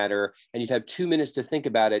subject matter, and you'd have 2 minutes to think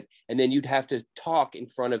about it. And then you'd have to talk in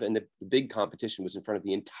front of, and the big competition was in front of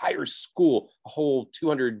the entire school, a whole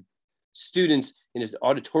 200 students in an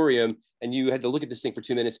auditorium. And you had to look at this thing for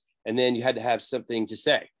 2 minutes, and then you had to have something to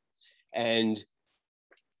say. And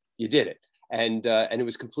you did it. And it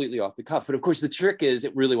was completely off the cuff. But of course, the trick is,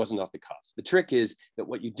 it really wasn't off the cuff. The trick is that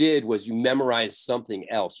what you did was you memorized something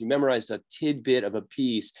else. You memorized a tidbit of a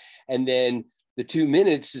piece. And then the 2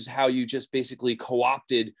 minutes is how you just basically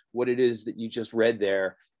co-opted what it is that you just read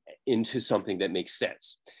there into something that makes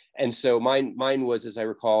sense. And so mine was, as I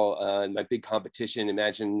recall, my big competition.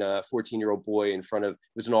 Imagine a 14-year-old boy in front of, it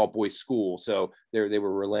was an all-boys school, so they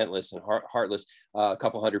were relentless and heartless. A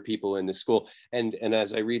couple hundred people in the school, and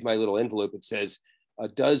as I read my little envelope, it says,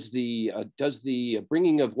 "Does the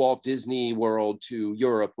bringing of Walt Disney World to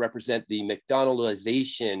Europe represent the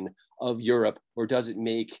McDonaldization of Europe, or does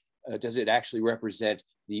it actually represent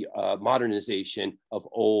the modernization of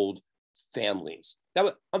old families?"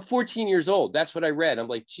 I'm 14 years old. That's what I read. I'm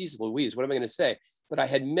like, geez Louise, what am I going to say? But I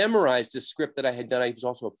had memorized a script that I had done. I was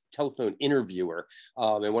also a telephone interviewer.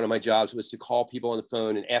 And one of my jobs was to call people on the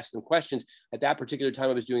phone and ask them questions. At that particular time,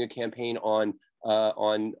 I was doing a campaign on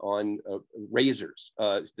razors,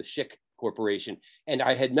 the Schick Corporation. And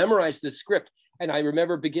I had memorized this script. And I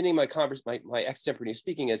remember beginning my extemporaneous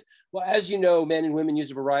speaking as, well, as you know, men and women use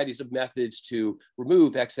a variety of methods to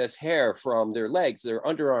remove excess hair from their legs, their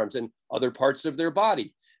underarms, and other parts of their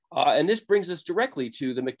body. And this brings us directly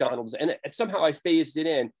to the McDonald's. And somehow I phased it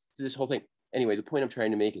in to this whole thing. Anyway, the point I'm trying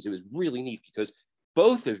to make is, it was really neat because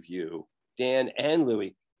both of you, Dan and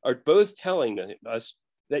Louie, are both telling us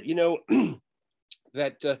that, you know,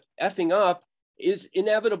 that effing up is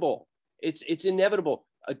inevitable. It's inevitable.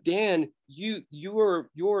 Dan,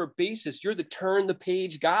 your basis, you're the turn the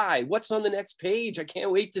page guy. What's on the next page? I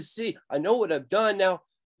can't wait to see. I know what I've done now.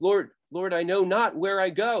 Lord, I know not where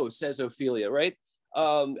I go, says Ophelia, right?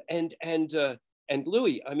 And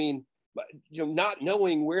Louie, I mean, you know, not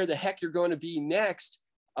knowing where the heck you're going to be next,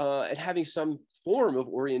 and having some form of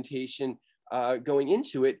orientation going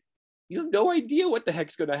into it, you have no idea what the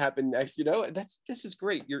heck's going to happen next. You know, this is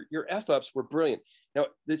great. Your F-ups were brilliant. Now,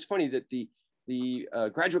 it's funny that the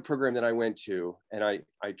graduate program that I went to, and I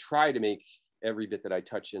try to make every bit that I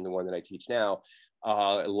touch in the one that I teach now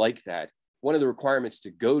like that. One of the requirements to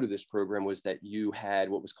go to this program was that you had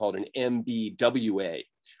what was called an MBWA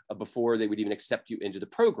before they would even accept you into the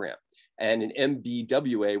program. And an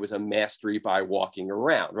MBWA was a mastery by walking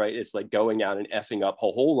around, right? It's like going out and effing up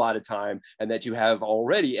a whole lot of time, and that you have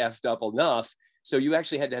already effed up enough. So you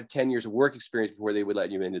actually had to have 10 years of work experience before they would let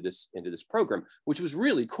you into this program, which was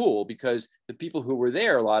really cool because the people who were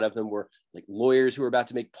there, a lot of them were like lawyers who were about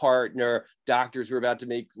to make partner, doctors who were about to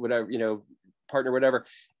make whatever, you know, partner, whatever.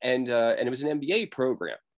 And it was an MBA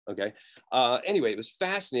program. Okay. Anyway, it was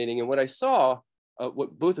fascinating. And what I saw,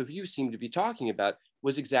 what both of you seem to be talking about,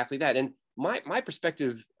 was exactly that. And my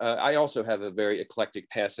perspective, I also have a very eclectic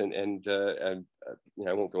past, and you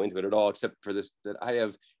know, I won't go into it at all, except for this, that I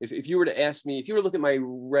have, if you were to ask me, if you were to look at my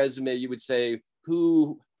resume, you would say,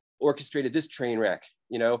 who orchestrated this train wreck,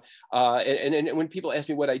 you know? And when people ask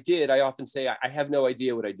me what I did, I often say, I have no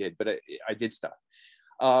idea what I did, but I did stuff.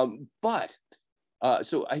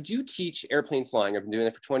 So I do teach airplane flying. I've been doing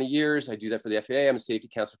that for 20 years. I do that for the FAA. I'm a safety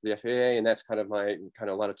counselor for the FAA, and that's kind of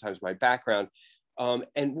a lot of times my background.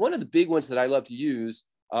 And one of the big ones that I love to use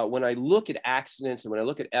when I look at accidents and when I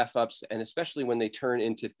look at F-ups, and especially when they turn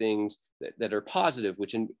into things that are positive,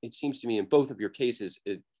 which it seems to me in both of your cases,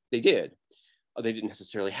 they did. They didn't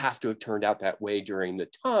necessarily have to have turned out that way during the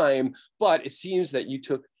time, but it seems that you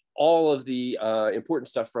took all of the important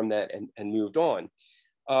stuff from that and moved on.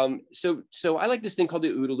 So I like this thing called the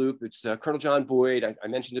OODA loop. It's Colonel John Boyd. I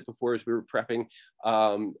mentioned it before as we were prepping.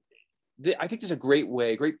 I think there's a great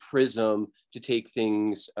way, a great prism to take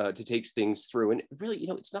things through. And really,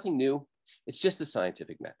 it's nothing new. It's just the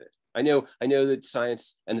scientific method. I know that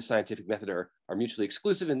science and the scientific method are mutually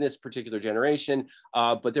exclusive in this particular generation,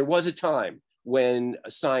 but there was a time when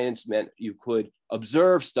science meant you could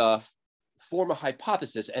observe stuff, form a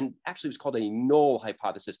hypothesis, and actually it was called a null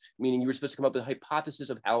hypothesis, meaning you were supposed to come up with a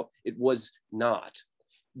hypothesis of how it was not.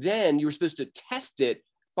 Then you were supposed to test it,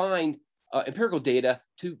 find empirical data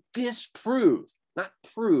to disprove, not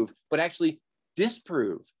prove, but actually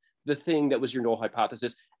disprove the thing that was your null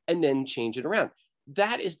hypothesis, and then change it around.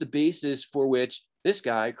 That is the basis for which this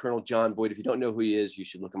guy, Colonel John Boyd, if you don't know who he is, you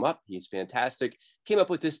should look him up. He's fantastic. Came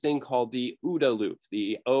up with this thing called the OODA loop,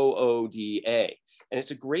 the OODA. And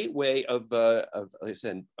it's a great way of like I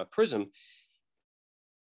said, a prism.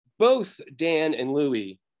 Both Dan and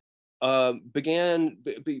Louie begin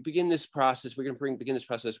this process. We're going to begin this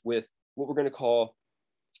process with what we're going to call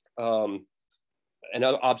an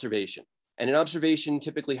observation. And an observation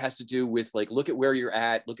typically has to do with look at where you're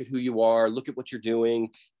at, look at who you are, look at what you're doing.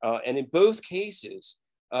 And in both cases,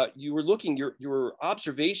 you were looking, your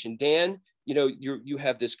observation, Dan, you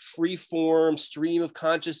have this free form stream of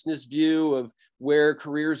consciousness view of where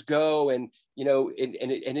careers go. And,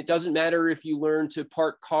 it doesn't matter if you learn to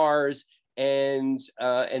park cars and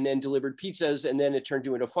then delivered pizzas, and then it turned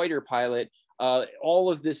you into a fighter pilot.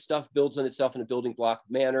 All of this stuff builds on itself in a building block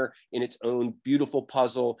manner in its own beautiful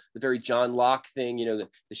puzzle, the very John Locke thing,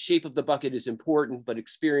 the shape of the bucket is important, but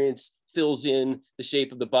experience fills in the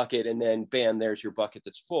shape of the bucket, and then bam, there's your bucket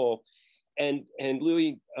that's full. And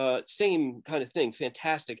Louie, same kind of thing,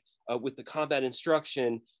 fantastic with the combat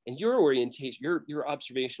instruction, and your orientation, your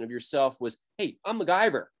observation of yourself was, hey, I'm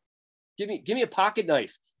MacGyver, give me a pocket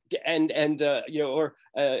knife. And I'm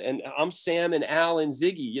Sam and Al and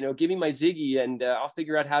Ziggy, give me my Ziggy and I'll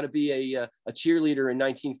figure out how to be a cheerleader in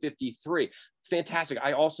 1953. Fantastic.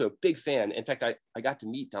 I also big fan. In fact, I got to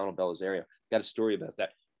meet Donald Belisario. Got a story about that.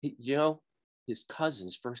 His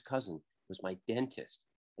first cousin was my dentist.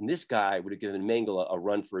 And this guy would have given Mengele a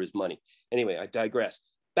run for his money. Anyway, I digress.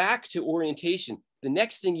 Back to orientation. The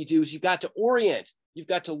next thing you do is you've got to orient. You've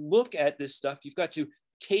got to look at this stuff. You've got to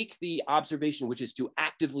take the observation, which is to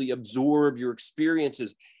actively absorb your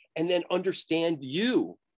experiences and then understand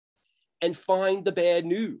you and find the bad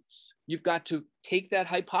news. You've got to take that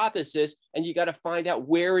hypothesis and you got to find out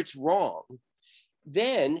where it's wrong.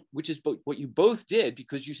 Then, which is what you both did,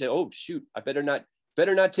 because you said, oh, shoot, I better not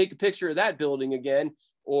take a picture of that building again,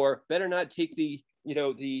 or better not take the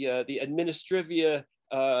Administrivia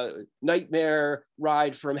nightmare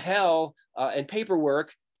ride from hell and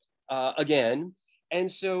paperwork again. And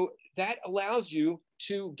so that allows you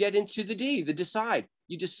to get into the decide.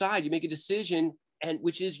 You decide, you make a decision, and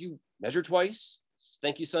which is you measure twice.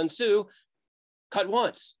 Thank you, Sun Tzu. Cut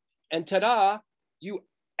once, and ta-da, you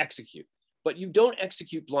execute. But you don't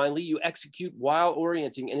execute blindly, you execute while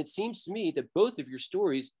orienting. And it seems to me that both of your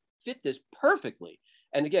stories fit this perfectly.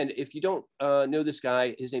 And again, if you don't know this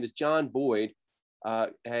guy, his name is John Boyd,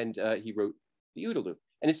 and he wrote the OODA loop.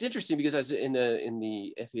 And it's interesting because as in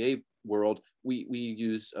the FAA world, we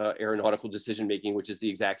use aeronautical decision making, which is the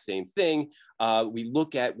exact same thing. We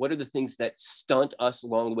look at what are the things that stunt us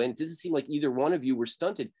along the way. And it doesn't seem like either one of you were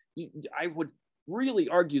stunted. I would really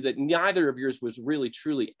argue that neither of yours was really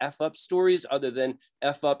truly F-up stories, other than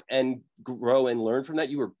F-up and grow and learn from that.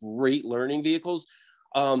 You were great learning vehicles.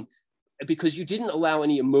 Because you didn't allow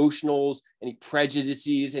any emotionals, any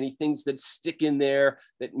prejudices, any things that stick in there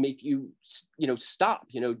that make you, stop,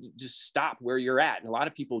 just stop where you're at. And a lot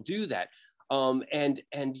of people do that. And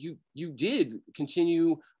you did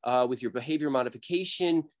continue with your behavior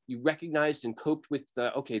modification. You recognized and coped with,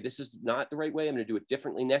 okay, this is not the right way. I'm going to do it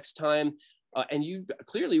differently next time. And you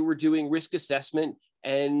clearly were doing risk assessment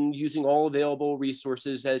and using all available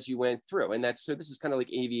resources as you went through. And so this is kind of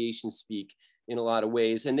like aviation speak in a lot of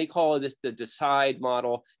ways. And they call this the decide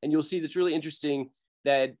model. And you'll see this really interesting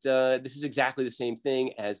that this is exactly the same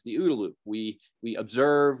thing as the OODA loop. We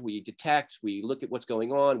observe, we detect, we look at what's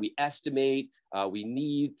going on, we estimate, we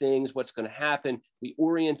need things, what's going to happen. We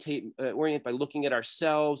orient by looking at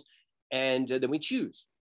ourselves, and then we choose.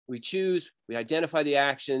 We choose, we identify the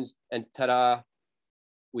actions, and ta-da,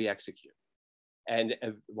 we execute. And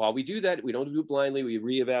while we do that, we don't do it blindly. We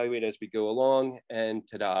reevaluate as we go along, and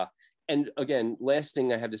ta-da. And again, last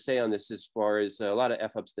thing I have to say on this, as far as a lot of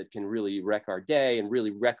F-ups that can really wreck our day and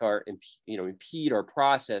really wreck our, impede our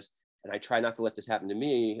process. And I try not to let this happen to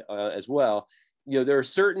me as well. There are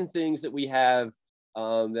certain things that we have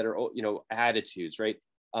that are, attitudes, right?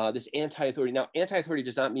 This anti-authority. Now, anti-authority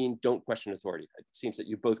does not mean don't question authority. It seems that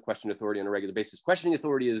you both question authority on a regular basis. Questioning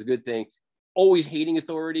authority is a good thing. Always hating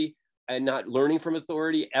authority and not learning from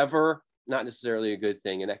authority ever, not necessarily a good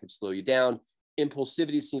thing. And that could slow you down.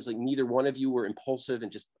 Impulsivity seems like neither one of you were impulsive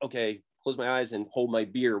and just, okay, close my eyes and hold my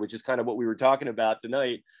beer, which is kind of what we were talking about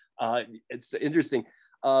tonight. It's interesting.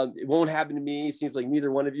 It won't happen to me. It seems like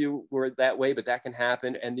neither one of you were that way, but that can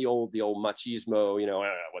happen. And the old machismo,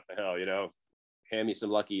 what the hell, hand me some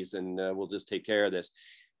luckies and we'll just take care of this.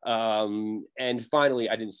 And finally,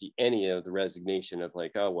 I didn't see any of the resignation of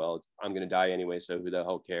like, oh, well, I'm going to die anyway, so who the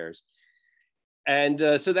hell cares?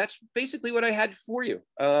 And so that's basically what I had for you,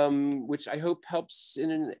 which I hope helps in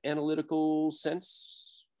an analytical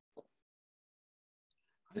sense.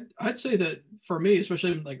 I'd say that for me,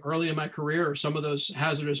 especially like early in my career, some of those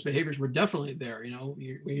hazardous behaviors were definitely there.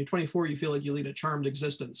 When you're 24, you feel like you lead a charmed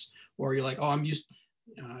existence, or you're like, oh, I'm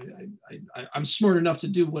smart enough to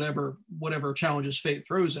do whatever challenges fate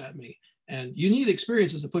throws at me. And you need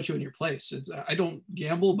experiences to put you in your place. I don't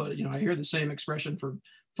gamble, but I hear the same expression for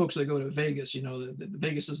folks that go to Vegas. The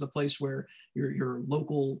Vegas is the place where your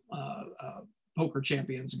local poker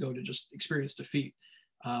champions go to just experience defeat.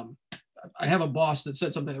 I have a boss that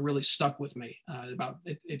said something that really stuck with me about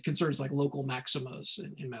it. It concerns like local maximas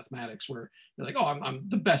in mathematics, where you're like, oh, I'm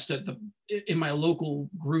the best in my local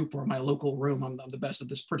group or my local room. I'm the best at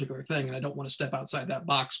this particular thing, and I don't want to step outside that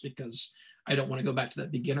box because I don't want to go back to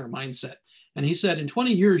that beginner mindset. And he said, in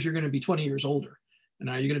 20 years, you're going to be 20 years older. And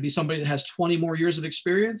are you going to be somebody that has 20 more years of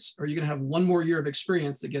experience, or are you going to have one more year of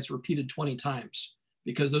experience that gets repeated 20 times?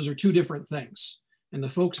 Because those are two different things. And the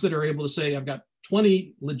folks that are able to say, I've got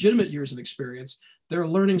 20 legitimate years of experience, they're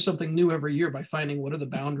learning something new every year by finding what are the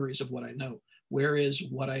boundaries of what I know. Where is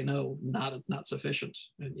what I know not sufficient?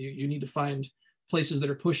 And you need to find places that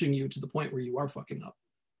are pushing you to the point where you are fucking up,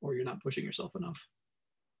 or you're not pushing yourself enough.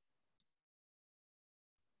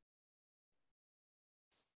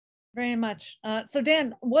 Very much. So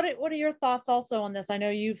Dan, what are your thoughts also on this? I know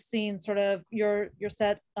you've seen sort of your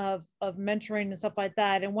set of mentoring and stuff like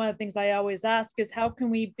that. And one of the things I always ask is, how can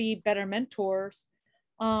we be better mentors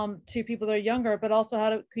to people that are younger, but also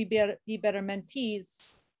how can we be better mentees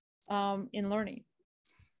in learning?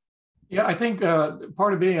 Yeah, I think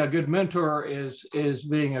part of being a good mentor is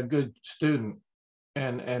being a good student,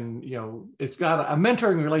 and it's got a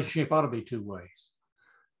mentoring relationship ought to be two ways.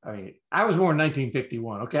 I mean, I was born in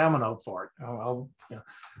 1951. Okay, I'm an old fart.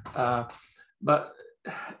 But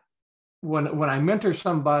when I mentor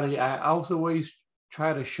somebody, I also always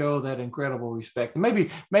try to show that incredible respect. Maybe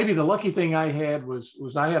the lucky thing I had was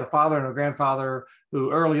I had a father and a grandfather who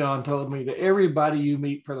early on told me that everybody you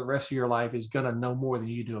meet for the rest of your life is going to know more than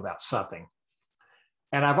you do about something.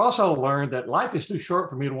 And I've also learned that life is too short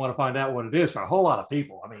for me to want to find out what it is for a whole lot of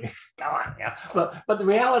people. I mean, come on, yeah. But the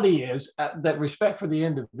reality is that respect for the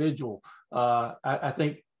individual. I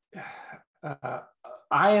think I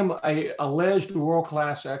am an alleged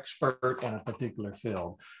world-class expert in a particular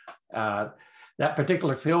field. That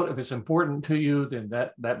particular field, if it's important to you, then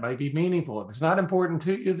that may be meaningful. If it's not important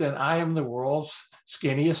to you, then I am the world's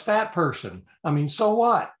skinniest fat person. I mean, so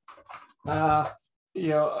what? I've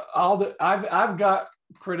got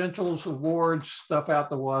credentials, awards, stuff out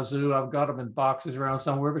the wazoo. I've got them in boxes around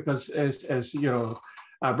somewhere because, as you know,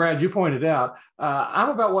 Brad, you pointed out, I'm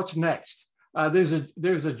about what's next. There's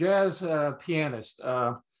a jazz pianist,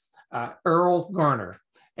 Earl Garner,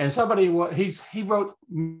 and somebody he wrote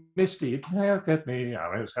Misty. Look at me,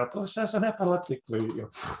 I was helpless as an epileptic.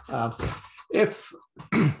 If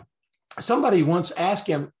somebody once asked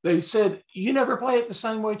him, they said, "You never play it the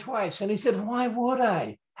same way twice," and he said, "Why would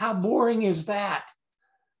I? How boring is that?"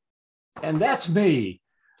 And that's me.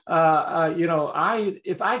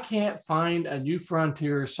 If I can't find a new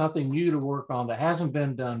frontier, something new to work on that hasn't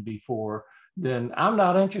been done before, then I'm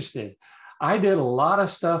not interested. I did a lot of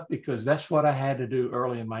stuff because that's what I had to do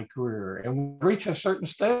early in my career. And when I reached a certain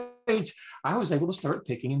stage, I was able to start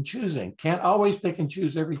picking and choosing. Can't always pick and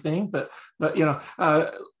choose everything, but you know,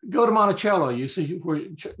 go to Monticello. You see where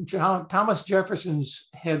Thomas Jefferson's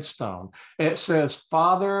headstone. It says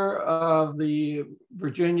author of the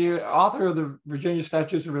Virginia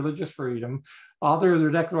Statutes of Religious Freedom, author of the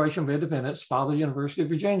Declaration of Independence, father of the University of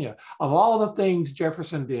Virginia. Of all the things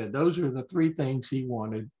Jefferson did, those are the three things he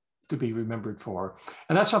wanted to be remembered for.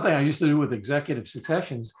 And that's something I used to do with executive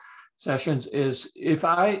sessions is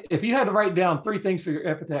if you had to write down three things for your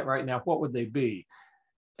epitaph right now, what would they be?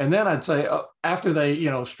 And then I'd say, after they, you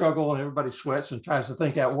know, struggle and everybody sweats and tries to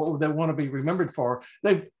think out what would they want to be remembered for,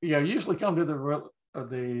 they, you know, usually come to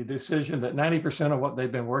the decision that 90% of what they've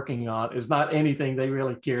been working on is not anything they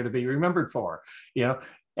really care to be remembered for, you know,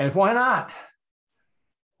 and why not?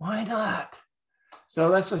 Why not? So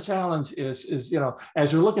that's the challenge is, you know,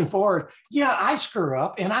 as you're looking forward, yeah, I screw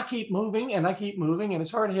up and I keep moving and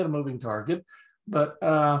it's hard to hit a moving target, but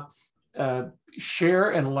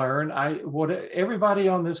share and learn. Everybody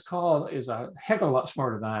on this call is a heck of a lot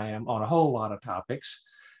smarter than I am on a whole lot of topics,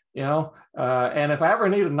 you know, and if I ever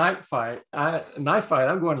need a knife fight, I'm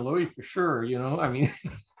going to Louie for sure, you know, I mean,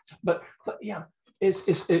 but yeah,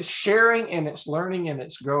 it's sharing and it's learning and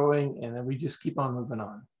it's growing, and then we just keep on moving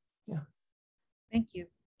on. Yeah. Thank you.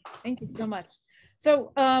 Thank you so much.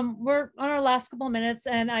 So we're on our last couple of minutes,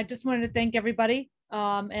 and I just wanted to thank everybody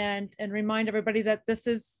and remind everybody that this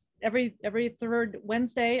is every third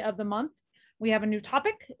Wednesday of the month. We have a new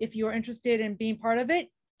topic. If you are interested in being part of it,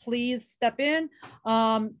 please step in.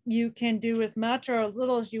 You can do as much or as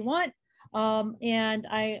little as you want. And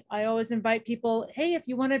I always invite people, hey, if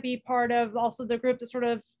you want to be part of also the group that sort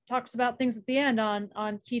of talks about things at the end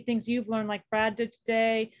on key things you've learned, like Brad did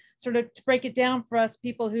today, sort of to break it down for us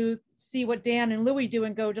people who see what Dan and Louie do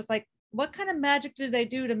and go just like, what kind of magic do they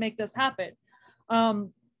do to make this happen?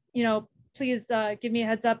 You know, please give me a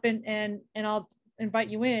heads up and I'll invite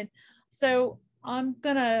you in. So I'm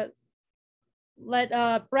gonna let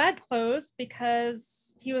Brad close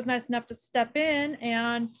because he was nice enough to step in.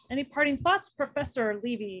 And any parting thoughts, Professor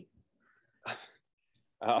Leve?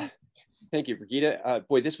 Thank you, Brigitte.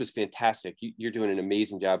 Boy, this was fantastic. You're doing an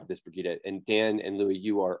amazing job with this, Brigitte. And Dan and Louie,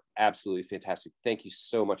 you are absolutely fantastic. Thank you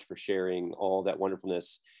so much for sharing all that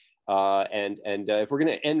wonderfulness. And if we're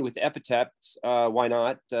going to end with epitaphs, why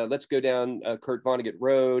not? Let's go down Kurt Vonnegut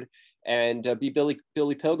Road and be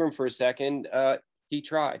Billy Pilgrim for a second. He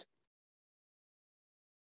tried.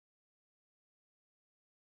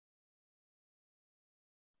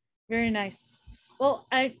 Very nice. Well,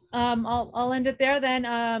 I'll end it there then,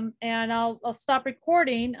 and I'll stop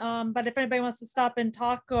recording. But if anybody wants to stop and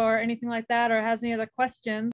talk or anything like that, or has any other questions.